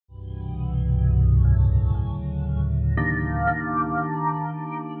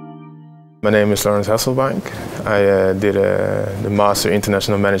My name is Lawrence Hasselbank. I did the Master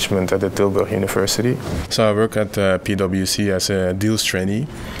International Management at the Tilburg University. So I work at PwC as a deals trainee,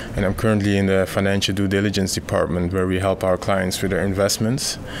 and I'm currently in the financial due diligence department where we help our clients with their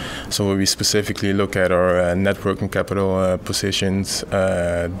investments. So we specifically look at our net working capital positions,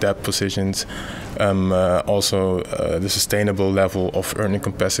 debt positions, also the sustainable level of earning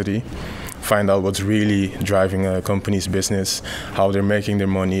capacity. Find out what's really driving a company's business, how they're making their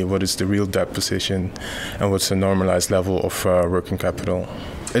money, what is the real debt position, and what's the normalized level of working capital.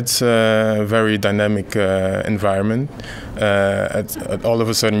 It's a very dynamic environment. All of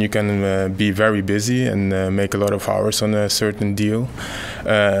a sudden you can be very busy and make a lot of hours on a certain deal.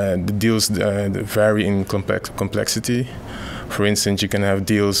 The deals vary in complexity. For instance, you can have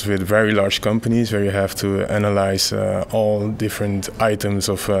deals with very large companies where you have to analyze all different items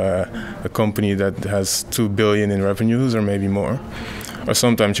of a company that has 2 billion in revenues or maybe more. Or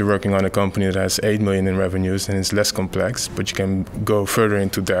sometimes you're working on a company that has 8 million in revenues and it's less complex, but you can go further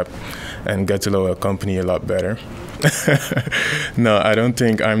into depth and get to know a company a lot better. No, I don't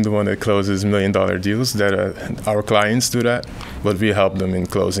think I'm the one that closes $1 million deals. That our clients do that, but we help them in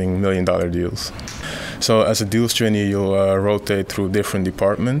closing $1 million deals. So as a deals trainee, you'll rotate through different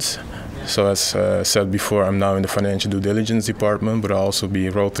departments. So as said before, I'm now in the financial due diligence department, but I'll also be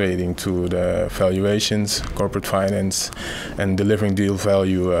rotating to the valuations, corporate finance, and delivering deal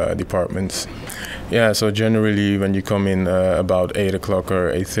value departments. Yeah, so generally when you come in about 8 o'clock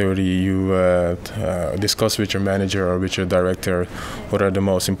or 8:30, you discuss with your manager or with your director what are the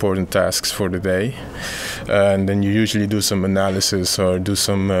most important tasks for the day. And then you usually do some analysis or do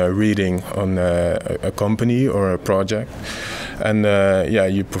some reading on a company or a project. And yeah,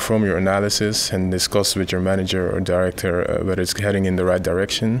 you perform your analysis and discuss with your manager or director whether it's heading in the right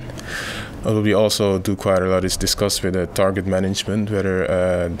direction. What we also do quite a lot is discuss with the target management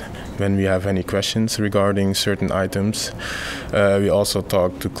whether when we have any questions regarding certain items. We also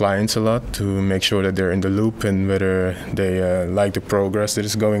talk to clients a lot to make sure that they're in the loop and whether they like the progress that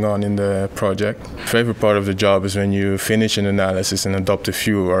is going on in the project. Favorite part of the job is when you finish an analysis and adopt a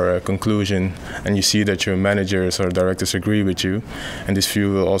view or a conclusion and you see that your managers or directors agree with you, and this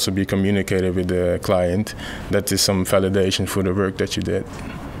view will also be communicated with the client. That is some validation for the work that you did.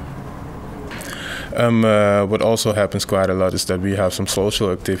 What also happens quite a lot is that we have some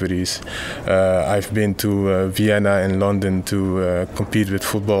social activities. I've been to Vienna and London to compete with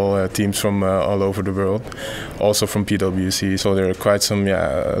football teams from all over the world, also from PwC. So there are quite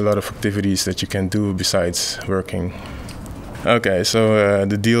a lot of activities that you can do besides working. Okay, so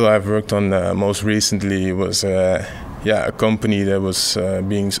the deal I've worked on most recently was a company that was a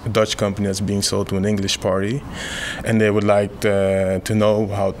Dutch company that's being sold to an English party, and they would like to know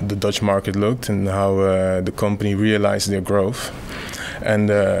how the Dutch market looked and how the company realized their growth. And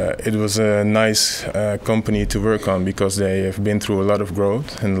it was a nice company to work on because they have been through a lot of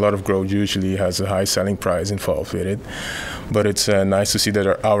growth, and a lot of growth usually has a high selling price involved with it. But it's nice to see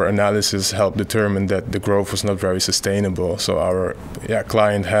that our analysis helped determine that the growth was not very sustainable. So our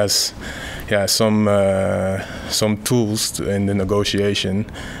client has some tools in the negotiation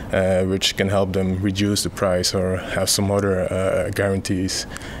which can help them reduce the price or have some other guarantees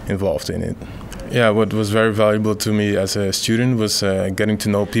involved in it. Yeah, what was very valuable to me as a student was getting to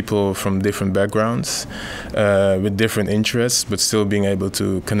know people from different backgrounds, with different interests, but still being able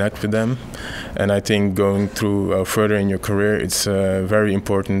to connect with them. And I think going through further in your career, it's very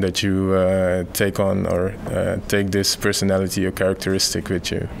important that you take on or take this personality or characteristic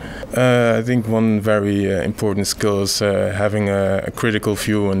with you. I think one very important skill is having a critical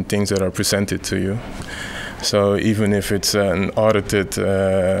view on things that are presented to you. So even if it's an audited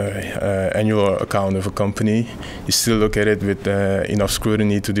annual account of a company, you still look at it with enough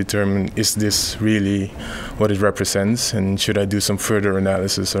scrutiny to determine, is this really what it represents, and should I do some further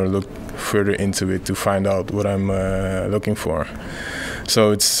analysis or look further into it to find out what I'm looking for.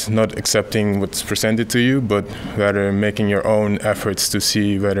 So it's not accepting what's presented to you, but rather making your own efforts to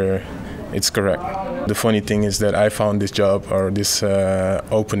see whether it's correct. The funny thing is that I found this job or this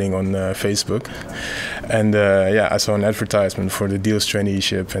opening on Facebook, and I saw an advertisement for the deals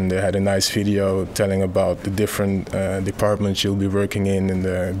traineeship, and they had a nice video telling about the different departments you'll be working in and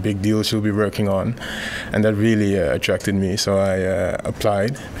the big deals you'll be working on, and that really attracted me. So I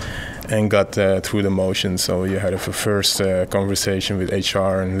applied and got through the motions. So you had a first conversation with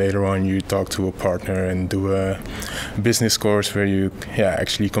HR, and later on you talk to a partner and do a business course where you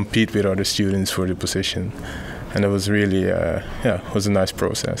actually compete with other students for the position. And it was really, was a nice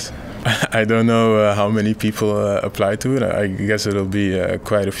process. I don't know how many people apply to it. I guess it'll be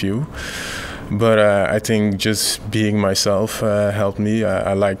quite a few. But I think just being myself helped me.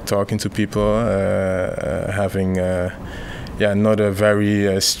 I like talking to people, having not a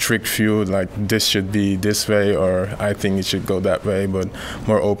very strict view like this should be this way or I think it should go that way, but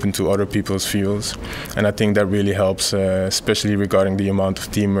more open to other people's views. And I think that really helps, especially regarding the amount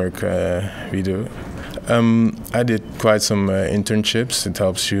of teamwork we do. I did quite some internships. It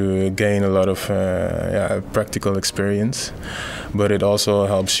helps you gain a lot of practical experience, but it also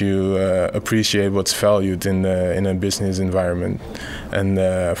helps you appreciate what's valued in a business environment. And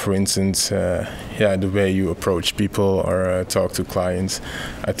for instance, the way you approach people or talk to clients.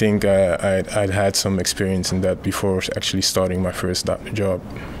 I think I'd had some experience in that before actually starting my first job.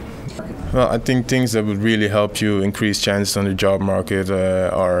 Well, I think things that would really help you increase chances on the job market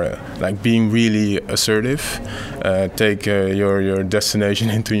are like being really assertive, take your destination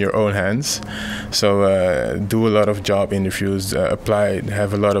into your own hands. So do a lot of job interviews, apply,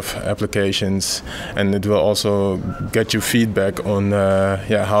 have a lot of applications, and it will also get you feedback on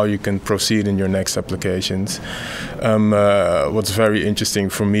how you can proceed in your next applications. What's very interesting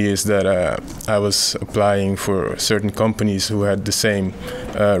for me is that I was applying for certain companies who had the same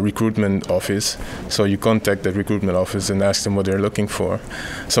recruitment office, so you contact the recruitment office and ask them what they're looking for.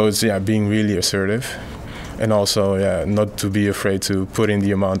 So it's being really assertive, and also not to be afraid to put in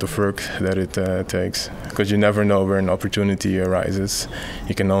the amount of work that it takes, because you never know where an opportunity arises.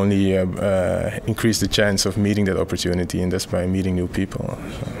 You can only increase the chance of meeting that opportunity, and that's by meeting new people.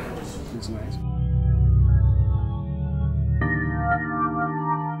 So.